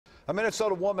A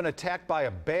Minnesota woman attacked by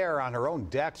a bear on her own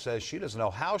deck says she doesn't know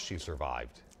how she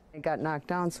survived. I got knocked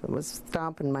down, so it was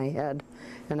stomping my head,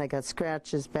 and I got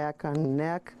scratches back on the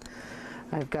neck.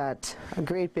 I've got a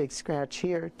great big scratch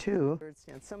here, too.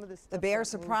 The bear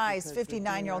surprised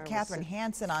 59-year-old Catherine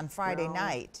Hansen on Friday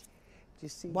night.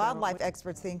 Wildlife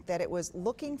experts think that it was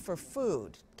looking for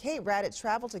food. Kate Raddatz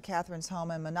traveled to Catherine's home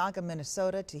in Monaga,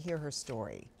 Minnesota to hear her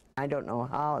story. I don't know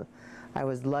how I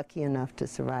was lucky enough to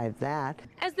survive that.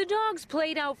 As the dogs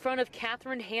played out front of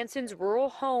Catherine Hansen's rural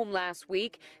home last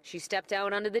week, she stepped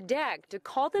out onto the deck to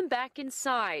call them back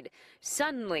inside.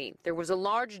 Suddenly, there was a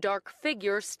large dark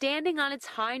figure standing on its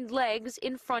hind legs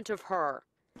in front of her.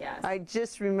 Yes. I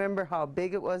just remember how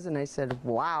big it was, and I said,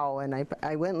 wow, and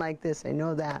I went like this, I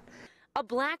know that. A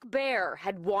black bear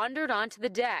had wandered onto the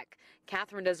deck.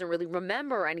 Catherine doesn't really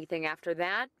remember anything after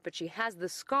that, but she has the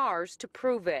scars to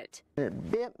prove it.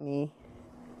 It bit me,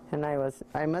 and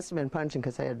I must have been punching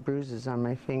because I had bruises on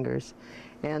my fingers.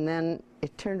 And then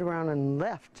it turned around and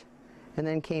left, and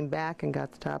then came back and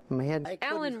got the top of my head.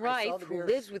 Alan Reif, who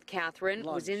lives with Catherine,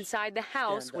 was inside the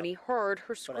house when he heard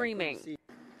her screaming.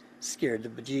 Scared the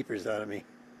bejeepers out of me.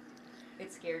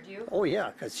 It scared you? Oh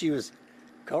yeah, because she was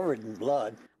covered in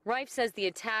blood. Reif says the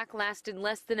attack lasted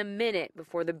less than a minute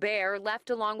before the bear left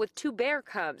along with 2 bear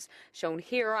cubs, shown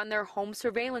here on their home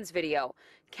surveillance video.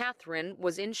 Catherine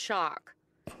was in shock.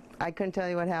 I couldn't tell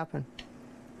you what happened.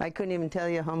 I couldn't even tell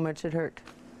you how much it hurt.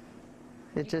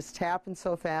 It just happened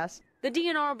so fast. The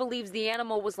DNR believes the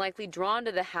animal was likely drawn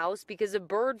to the house because of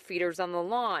bird feeders on the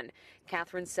lawn.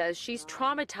 Catherine says she's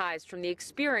traumatized from the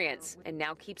experience and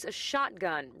now keeps a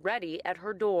shotgun ready at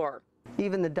her door.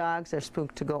 Even the dogs are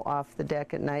spooked to go off the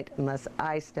deck at night unless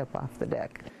I step off the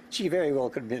deck. She very well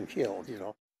could have been killed, you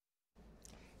know.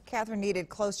 Catherine needed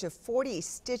close to 40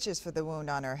 stitches for the wound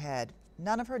on her head.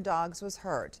 None of her dogs was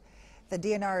hurt. The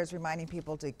DNR is reminding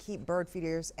people to keep bird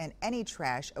feeders and any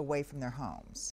trash away from their homes.